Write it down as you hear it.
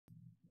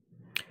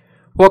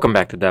Welcome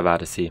back to Dev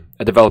Odyssey,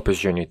 a developer's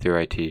journey through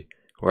IT,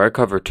 where I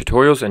cover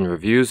tutorials and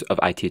reviews of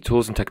IT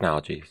tools and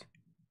technologies.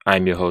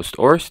 I'm your host,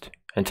 Orst,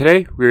 and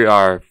today we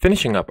are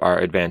finishing up our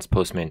Advanced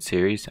Postman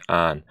series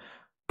on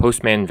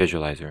Postman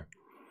Visualizer.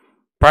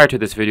 Prior to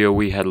this video,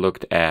 we had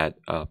looked at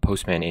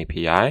Postman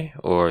API,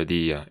 or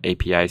the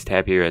APIs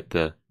tab here at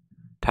the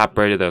top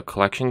right of the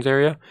collections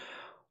area.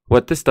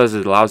 What this does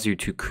is it allows you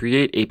to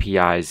create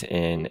APIs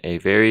in a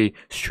very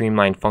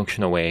streamlined,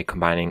 functional way,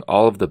 combining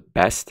all of the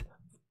best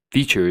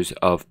features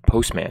of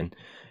Postman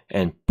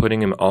and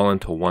putting them all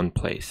into one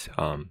place.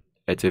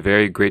 It's a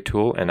very great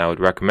tool and I would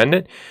recommend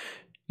it.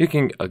 You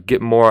can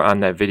get more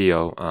on that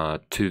video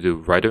to the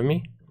right of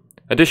me.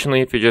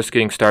 Additionally, if you're just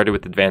getting started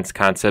with advanced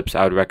concepts,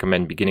 I would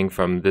recommend beginning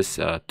from this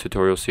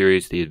tutorial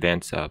series, the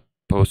Advanced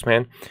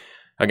Postman.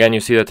 Again, you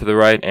see that to the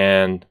right.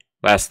 And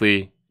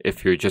lastly,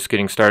 if you're just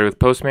getting started with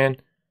Postman,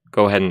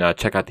 go ahead and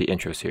check out the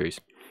intro series.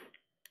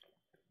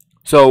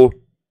 So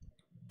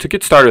to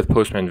get started with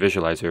Postman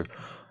Visualizer,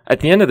 at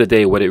the end of the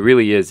day, what it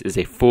really is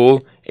a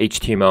full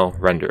HTML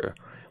renderer.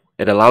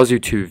 It allows you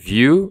to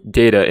view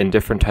data in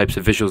different types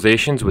of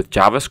visualizations with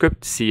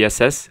JavaScript,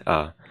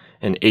 CSS,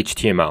 and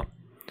HTML.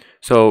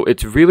 So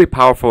it's really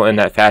powerful in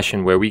that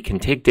fashion where we can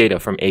take data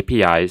from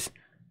APIs,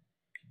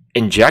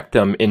 inject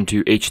them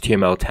into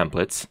HTML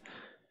templates,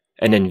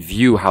 and then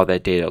view how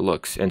that data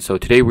looks. And so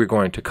today we're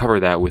going to cover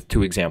that with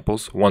two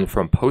examples, one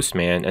from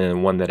Postman and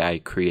then one that I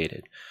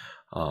created.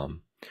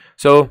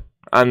 So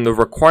on the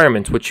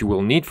requirements, what you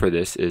will need for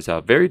this is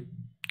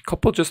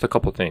just a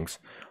couple things.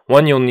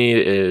 One you'll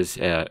need is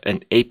an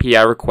API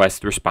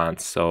request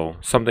response, so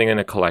something in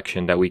a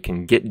collection that we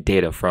can get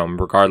data from,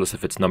 regardless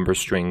if it's numbers,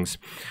 strings,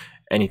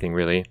 anything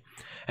really.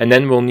 And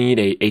then we'll need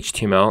a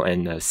HTML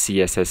and a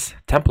CSS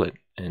template,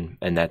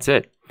 and that's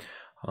it.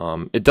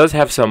 It does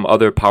have some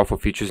other powerful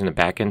features in the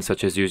backend,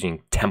 such as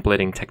using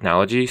templating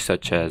technology,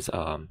 such as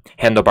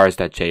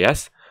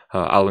Handlebars.js.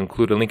 I'll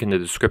include a link in the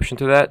description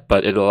to that,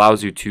 but it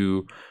allows you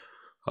to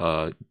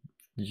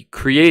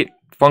create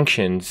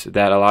functions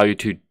that allow you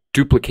to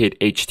duplicate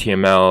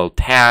HTML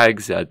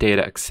tags,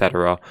 data,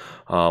 etc.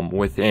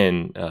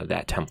 Within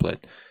that template.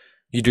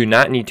 You do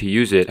not need to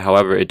use it.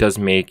 However, it does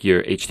make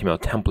your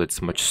HTML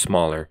templates much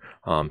smaller,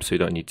 so you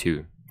don't need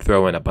to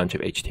throw in a bunch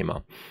of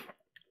HTML.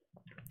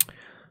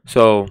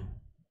 So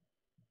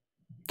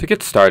to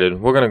get started,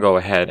 we're going to go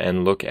ahead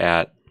and look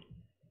at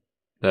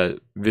the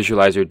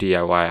Visualizer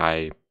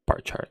DIY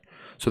bar chart.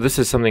 So this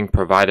is something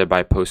provided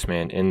by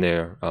Postman in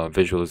their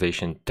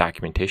visualization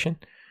documentation.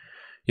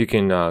 You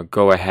can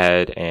go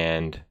ahead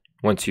and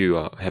once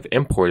you have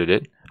imported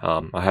it,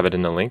 I'll have it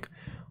in the link.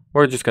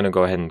 We're just going to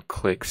go ahead and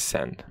click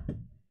send.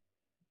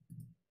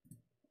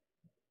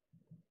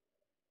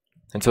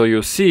 And so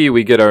you'll see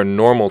we get our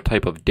normal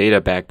type of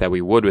data back that we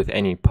would with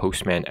any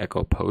Postman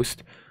Echo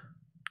post.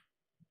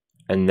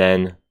 And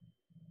then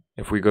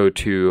if we go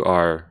to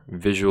our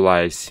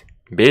visualize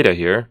beta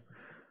here,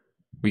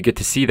 we get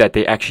to see that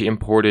they actually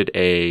imported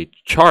a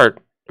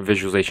chart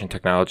visualization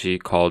technology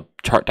called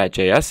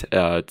Chart.js.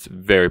 It's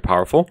very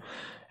powerful.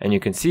 And you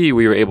can see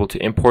we were able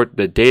to import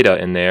the data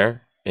in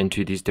there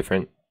into these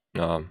different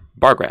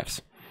bar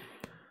graphs.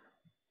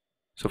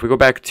 So if we go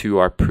back to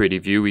our pretty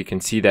view, we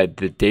can see that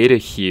the data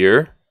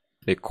here,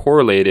 they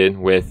correlated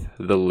with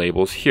the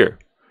labels here.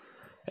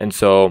 And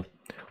so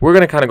we're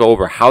going to kind of go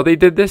over how they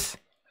did this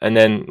and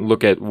then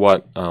look at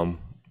what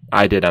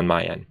I did on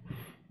my end.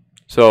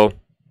 So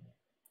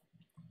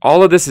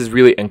all of this is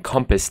really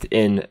encompassed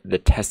in the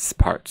tests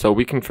part. So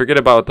we can forget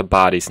about the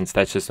body since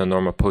that's just a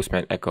normal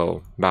Postman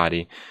Echo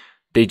body.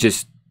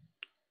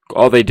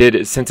 All they did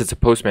is, since it's a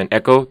Postman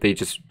Echo, they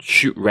just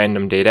shoot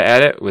random data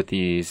at it with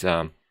these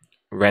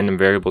random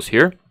variables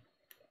here.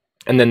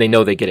 And then they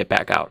know they get it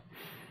back out.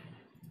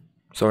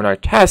 So in our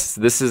tests,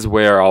 this is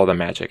where all the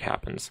magic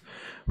happens.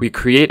 We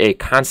create a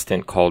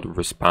constant called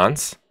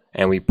response,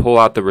 and we pull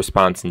out the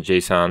response in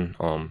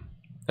JSON,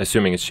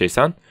 assuming it's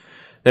JSON.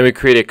 Then we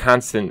create a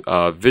constant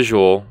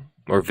visual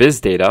or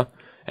viz data,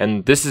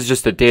 and this is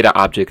just a data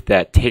object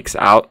that takes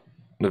out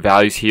the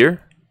values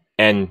here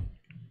and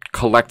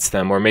collects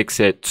them or makes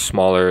it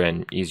smaller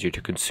and easier to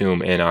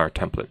consume in our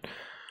template.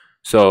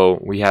 So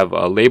we have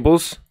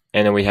labels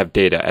and then we have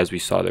data as we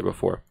saw there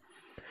before.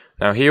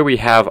 Now here we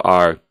have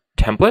our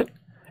template,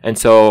 and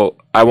so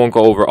I won't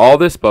go over all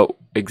this, but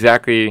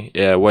exactly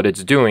what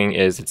it's doing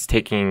is it's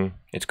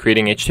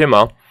creating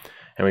HTML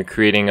and we're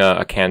creating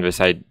a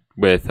canvas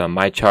with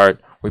my chart.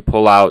 We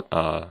pull out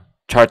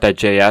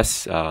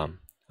Chart.js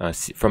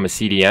from a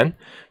CDN.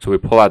 So we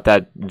pull out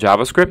that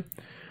JavaScript.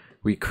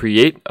 We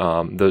create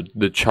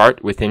the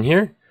chart within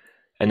here.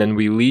 And then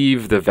we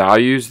leave the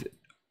values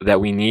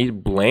that we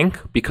need blank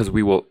because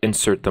we will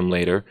insert them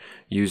later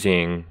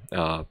using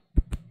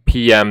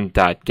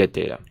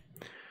pm.getData.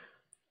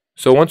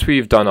 So once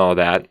we've done all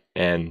that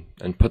and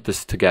put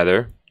this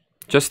together,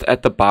 just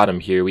at the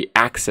bottom here, we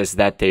access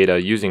that data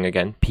using,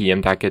 again,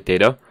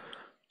 pm.getData.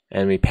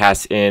 And we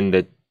pass in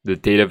the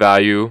data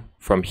value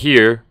from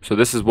here. So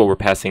this is what we're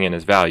passing in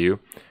as value.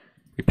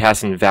 We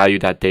pass in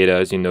value.data,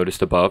 as you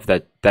noticed above.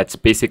 That's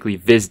basically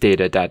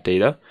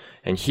visData.data.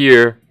 And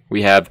here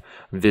we have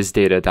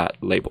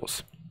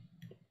visData.labels.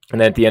 And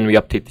then at the end, we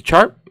update the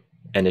chart,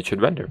 and it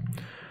should render.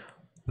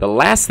 The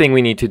last thing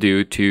we need to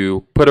do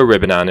to put a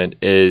ribbon on it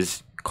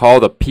is call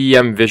the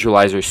PM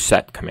Visualizer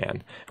set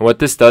command. And what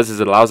this does is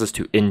it allows us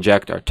to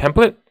inject our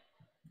template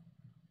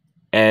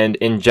and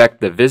inject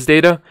the viz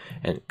data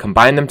and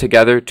combine them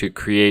together to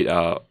create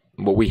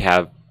what we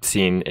have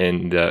seen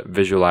in the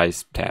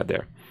Visualize tab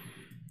there.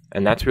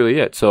 And that's really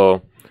it.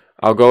 So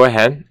I'll go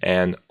ahead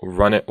and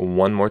run it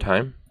one more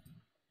time.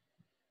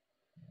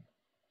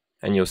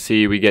 And you'll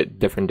see we get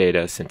different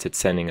data since it's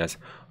sending us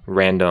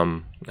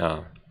random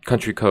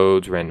country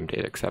codes, random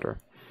data, etc.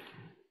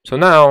 So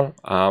now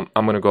I'm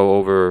going to go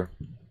over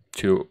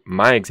to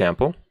my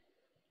example,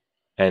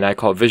 and I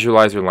call it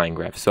Visualizer Line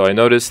Graph. So I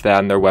noticed that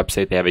on their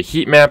website they have a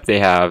heat map, they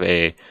have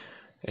a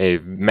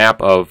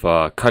map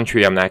of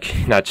country, I'm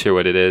actually not sure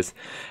what it is,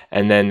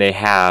 and then they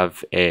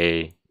have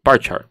a bar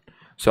chart.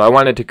 So I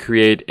wanted to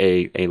create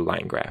a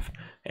line graph.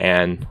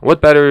 And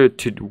what better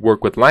to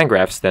work with line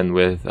graphs than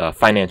with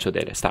financial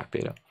data, stock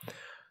data.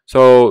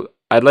 So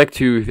I'd like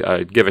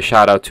to give a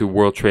shout out to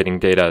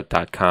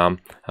worldtradingdata.com.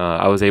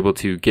 I was able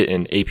to get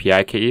an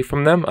API key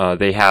from them.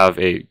 They have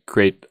a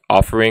great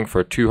offering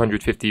for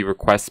 250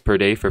 requests per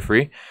day for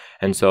free.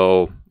 And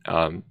so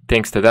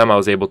thanks to them, I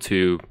was able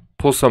to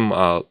pull some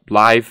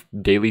live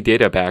daily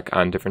data back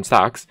on different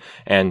stocks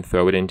and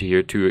throw it into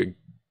here to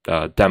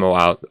demo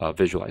out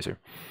Visualizer.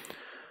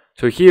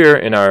 So here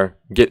in our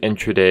get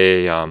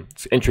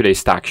intraday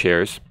stock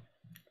shares,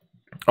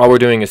 all we're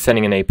doing is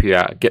sending an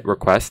API GET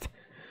request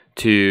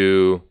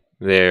to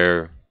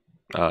their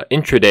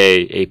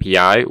intraday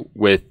API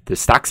with the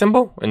stock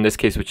symbol, in this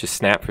case, which is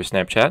Snap for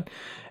Snapchat,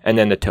 and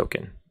then the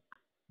token,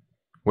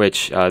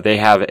 which they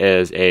have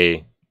as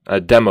a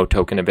demo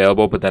token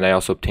available, but then I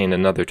also obtained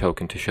another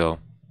token to show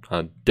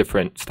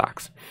different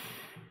stocks.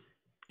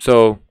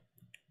 So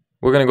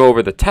we're going to go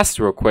over the test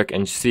real quick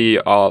and see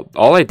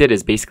all I did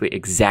is basically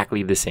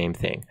exactly the same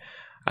thing.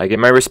 I get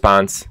my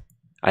response.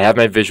 I have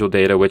my visual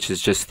data, which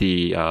is just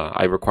the,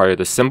 I require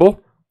the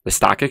symbol, the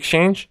stock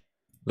exchange,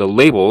 the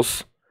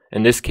labels,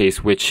 in this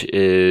case, which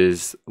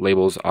is,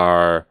 labels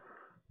are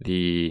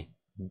the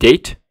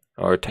date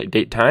or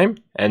date time,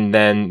 and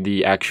then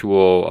the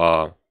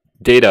actual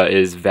data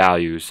is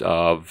values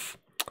of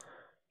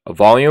a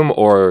volume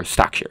or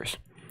stock shares.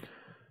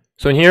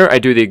 So in here, I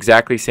do the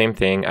exactly same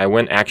thing. I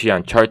went actually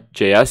on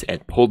Chart.js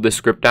and pulled the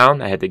script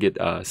down. I had to get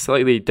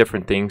slightly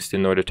different things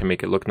in order to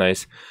make it look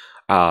nice.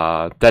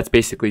 That's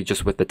basically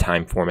just with the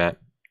time format.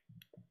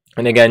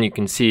 And again, you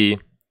can see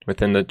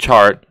within the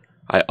chart,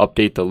 I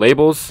update the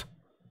labels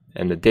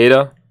and the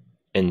data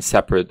in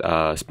separate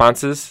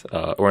responses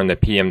or in the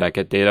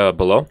PM.getData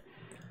below.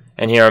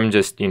 And here I'm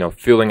just,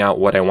 filling out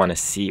what I want to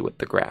see with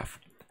the graph.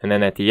 And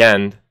then at the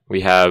end,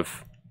 we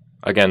have,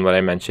 again, what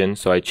I mentioned.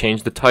 So I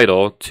changed the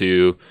title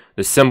to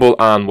the symbol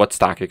on what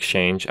stock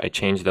exchange. I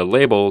changed the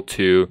label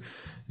to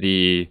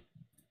the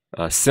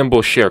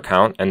symbol share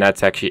count, and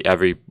that's actually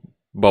every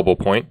bubble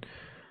point.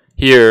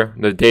 Here,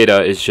 the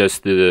data is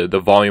just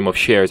the volume of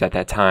shares at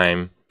that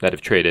time that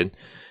have traded.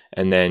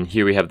 And then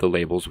here we have the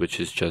labels, which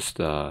is just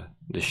the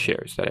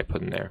shares that I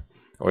put in there,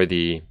 or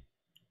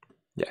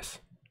yes.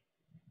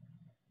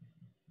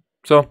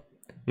 So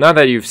now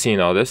that you've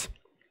seen all this,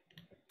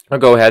 I'll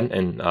go ahead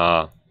and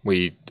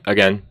we,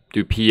 again,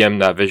 do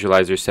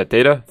pm.visualizer set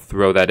data,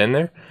 throw that in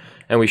there,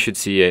 and we should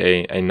see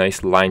a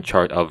nice line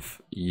chart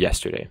of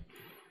yesterday.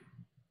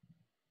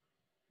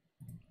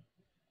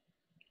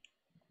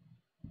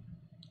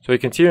 So we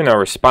can see in our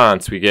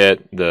response, we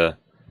get the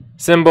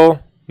symbol,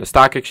 the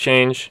stock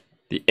exchange,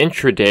 the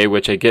intraday,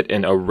 which I get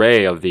an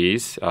array of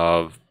these,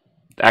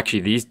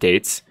 actually these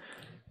dates,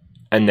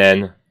 and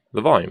then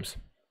the volumes.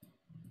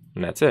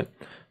 And that's it.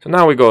 So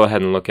now we go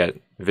ahead and look at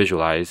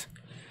Visualize.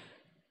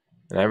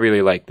 And I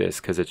really like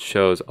this because it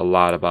shows a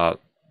lot about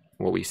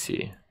what we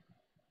see.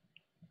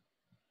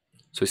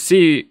 So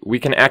we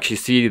can actually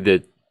see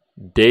the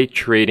day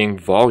trading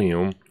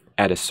volume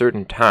at a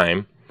certain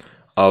time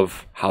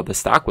of how the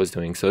stock was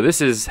doing. So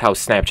this is how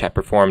Snapchat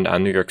performed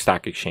on New York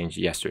Stock Exchange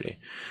yesterday.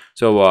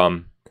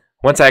 So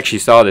once I actually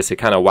saw this, it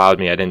kind of wowed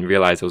me. I didn't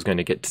realize I was going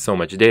to get so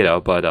much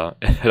data, but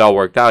it all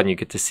worked out, and you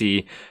get to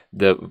see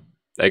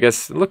I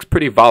guess it looks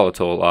pretty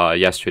volatile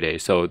yesterday.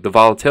 So the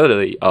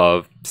volatility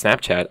of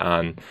Snapchat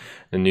on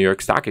the New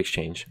York Stock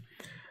Exchange.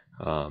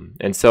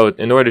 And so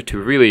in order to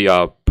really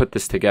put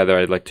this together,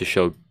 I'd like to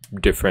show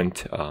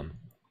different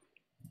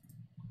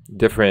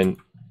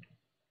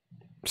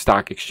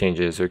stock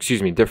exchanges, or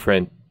excuse me,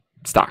 different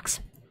stocks.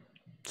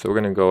 So we're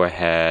going to go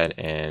ahead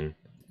and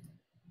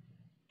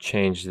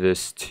change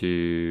this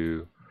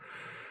to,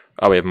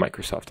 we have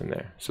Microsoft in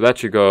there. So that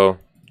should go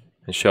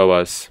and show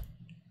us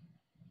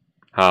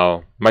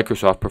how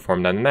Microsoft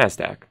performed on the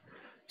NASDAQ.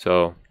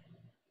 So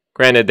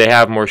granted, they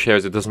have more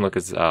shares. It doesn't look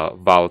as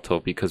volatile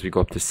because we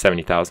go up to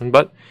 70,000,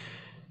 but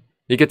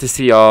you get to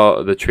see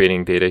all the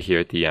trading data here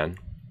at the end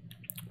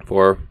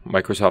for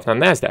Microsoft on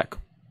NASDAQ.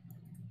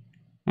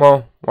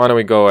 Well, why don't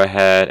we go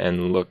ahead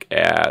and look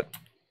at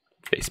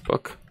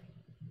Facebook.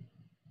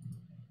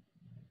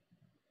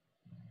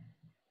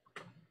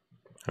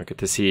 I get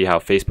to see how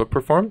Facebook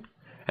performed.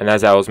 And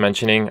as I was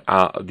mentioning,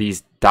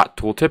 these dot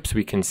tooltips,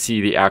 we can see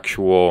the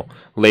actual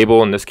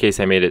label. In this case,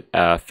 I made it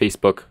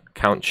Facebook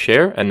count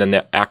share, and then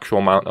the actual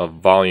amount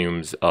of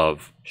volumes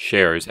of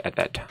shares at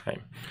that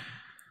time.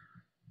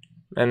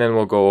 And then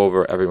we'll go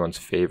over everyone's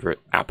favorite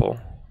Apple.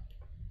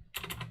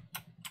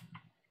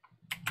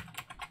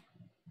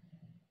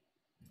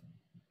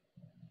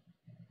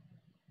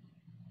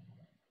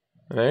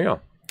 And there you go.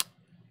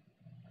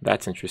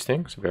 That's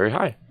interesting. It's very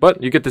high.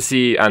 But you get to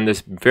see on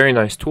this very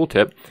nice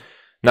tooltip,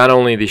 not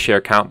only the share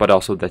count, but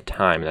also the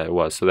time that it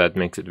was. So that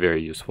makes it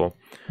very useful.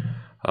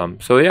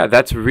 So yeah,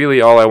 that's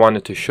really all I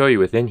wanted to show you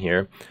within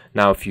here.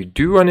 Now, if you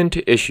do run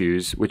into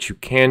issues, what you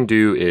can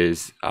do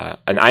is,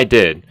 and I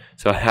did,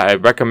 so I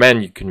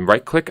recommend you can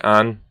right-click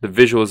on the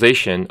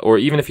visualization, or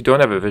even if you don't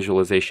have a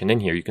visualization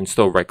in here, you can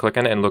still right-click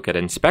on it and look at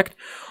Inspect.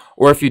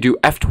 Or if you do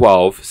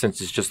F12, since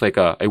it's just like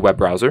a web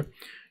browser,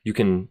 you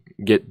can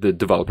get the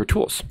developer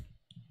tools.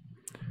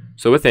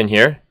 So within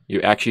here,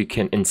 you actually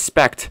can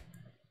inspect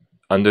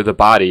under the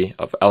body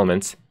of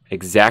elements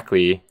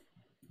exactly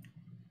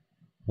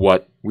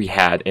what we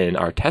had in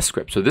our test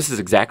script. So this is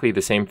exactly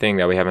the same thing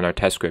that we have in our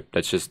test script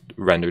that's just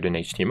rendered in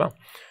HTML.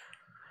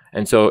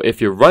 And so if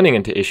you're running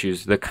into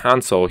issues, the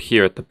console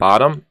here at the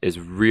bottom is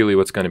really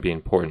what's going to be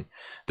important.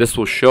 This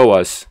will show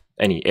us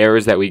any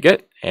errors that we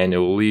get, and it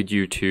will lead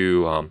you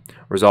to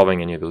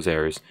resolving any of those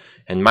errors.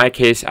 In my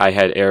case, I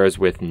had errors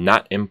with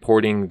not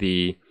importing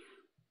the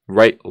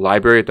right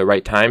library at the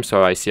right time.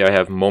 So I see I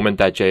have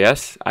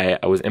moment.js.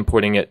 I was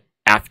importing it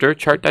after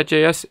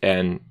chart.js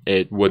and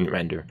it wouldn't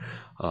render.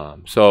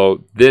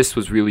 So this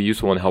was really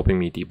useful in helping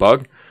me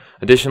debug.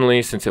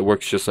 Additionally, since it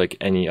works just like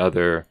any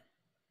other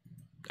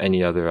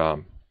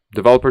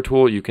developer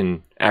tool, you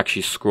can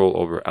actually scroll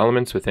over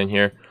elements within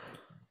here.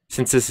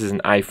 Since this is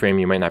an iframe,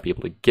 you might not be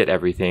able to get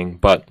everything,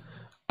 but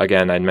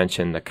again, I'd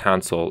mentioned the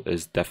console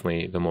is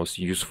definitely the most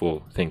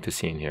useful thing to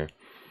see in here.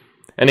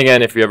 And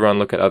again, if you ever want to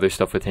look at other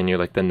stuff within here,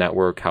 like the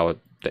network, how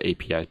the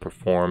API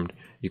performed,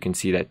 you can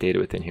see that data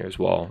within here as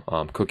well,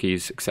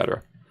 cookies,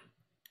 etc.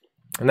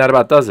 And that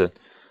about does it.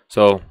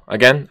 So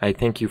again, I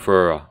thank you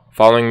for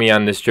following me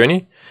on this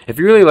journey. If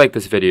you really like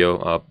this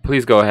video,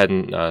 please go ahead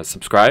and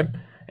subscribe.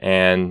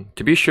 And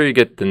to be sure you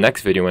get the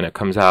next video when it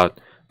comes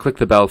out, click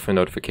the bell for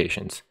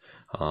notifications.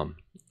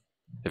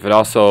 If it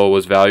also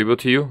was valuable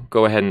to you,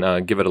 go ahead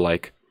and give it a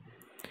like.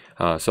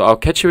 So I'll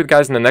catch you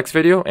guys in the next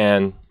video,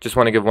 and just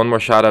want to give one more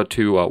shout out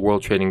to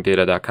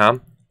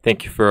worldtradingdata.com.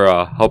 Thank you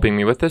for helping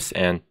me with this,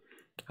 and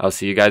I'll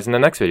see you guys in the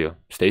next video.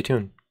 Stay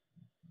tuned.